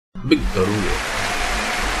Víctor Hugo.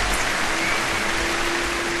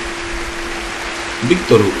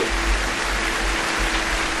 Víctor Hugo.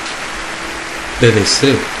 Te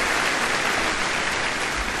deseo.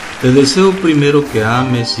 Te deseo primero que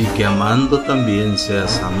ames y que amando también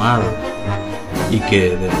seas amado, y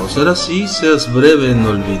que de no ser así seas breve en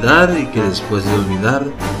olvidar y que después de olvidar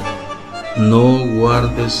no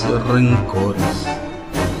guardes rencores.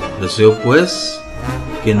 Deseo pues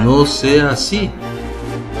que no sea así,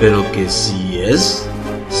 pero que si es,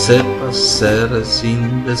 sepas ser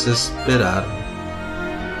sin desesperar.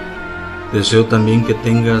 Deseo también que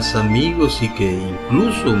tengas amigos y que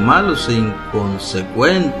incluso malos e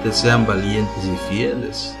inconsecuentes sean valientes y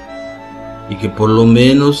fieles, y que por lo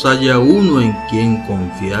menos haya uno en quien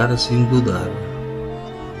confiar sin dudar.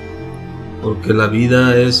 Porque la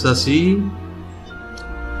vida es así.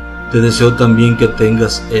 Te deseo también que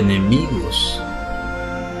tengas enemigos,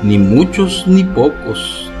 ni muchos ni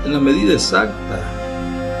pocos, en la medida exacta,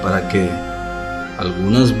 para que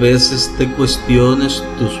algunas veces te cuestiones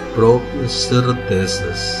tus propias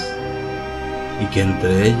certezas, y que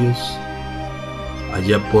entre ellos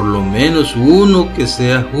haya por lo menos uno que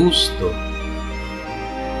sea justo,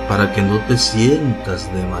 para que no te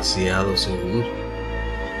sientas demasiado seguro.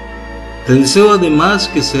 Te deseo además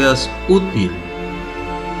que seas útil,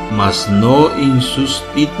 mas no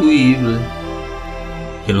insustituible,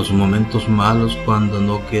 que en los momentos malos, cuando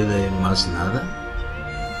no quede más nada,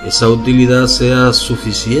 esa utilidad sea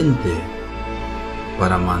suficiente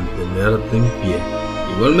para mantenerte en pie.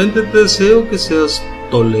 Igualmente te deseo que seas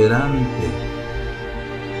tolerante,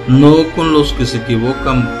 no con los que se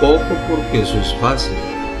equivocan poco, porque eso es fácil,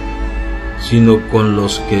 sino con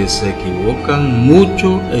los que se equivocan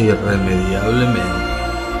mucho e irremediablemente,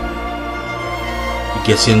 y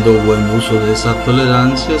que haciendo buen uso de esa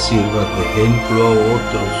tolerancia sirva de ejemplo a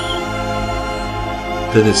otros.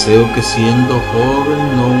 Te deseo que siendo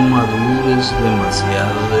joven no madures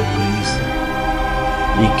demasiado deprisa,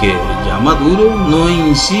 y que ya maduro no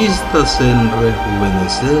insistas en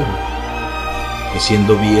rejuvenecer, que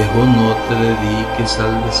siendo viejo no te dediques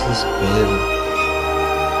al desespero,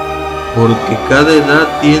 porque cada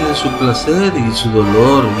edad tiene su placer y su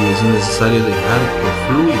dolor, y es necesario dejar que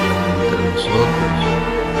fluyan entre nosotros.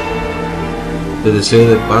 Te deseo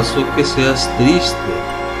de paso que seas triste,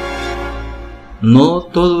 no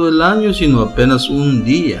todo el año, sino apenas un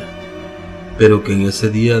día, pero que en ese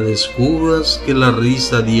día descubras que la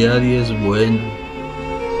risa diaria es buena,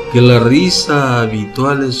 que la risa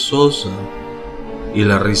habitual es sosa y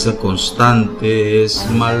la risa constante es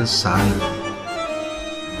malsana.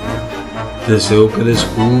 Te deseo que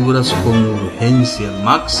descubras con urgencia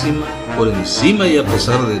máxima, por encima y a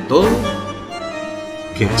pesar de todo,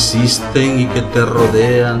 que existen y que te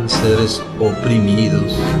rodean seres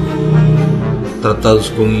oprimidos, tratados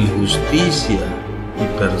con injusticia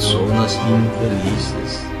y personas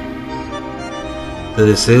infelices. Te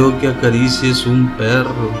deseo que acaricies un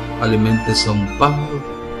perro, alimentes a un pájaro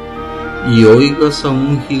y oigas a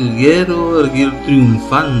un jilguero erguir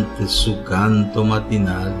triunfante su canto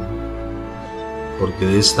matinal, porque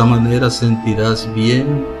de esta manera sentirás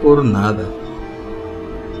bien por nada.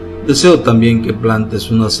 Deseo también que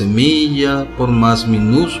plantes una semilla, por más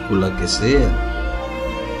minúscula que sea,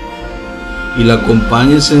 y la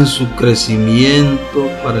acompañes en su crecimiento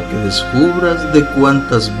para que descubras de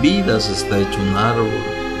cuántas vidas está hecho un árbol.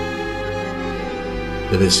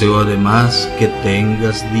 Te deseo además que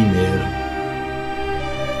tengas dinero,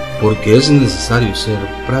 porque es necesario ser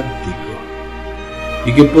práctico,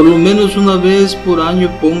 y que por lo menos una vez por año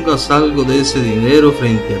pongas algo de ese dinero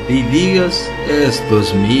frente a ti y digas: esto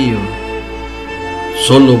es mío,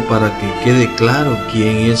 solo para que quede claro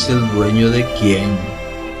quién es el dueño de quién.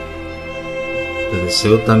 Te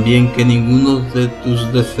deseo también que ninguno de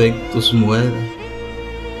tus defectos muera,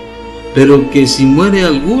 pero que si muere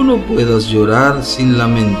alguno puedas llorar sin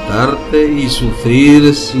lamentarte y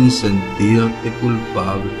sufrir sin sentirte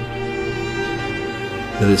culpable.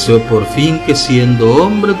 Te deseo por fin que siendo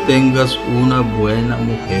hombre tengas una buena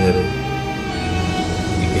mujer,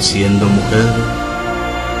 y que siendo mujer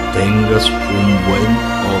tengas un buen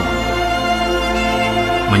hombre.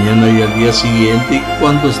 Mañana y al día siguiente, y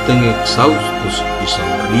cuando estén exhaustos y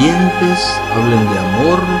sonrientes, hablen de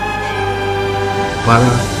amor para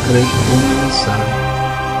recomenzar.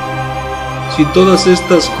 Si todas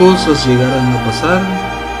estas cosas llegaran a pasar,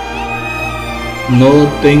 no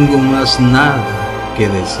tengo más nada que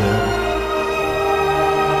desear.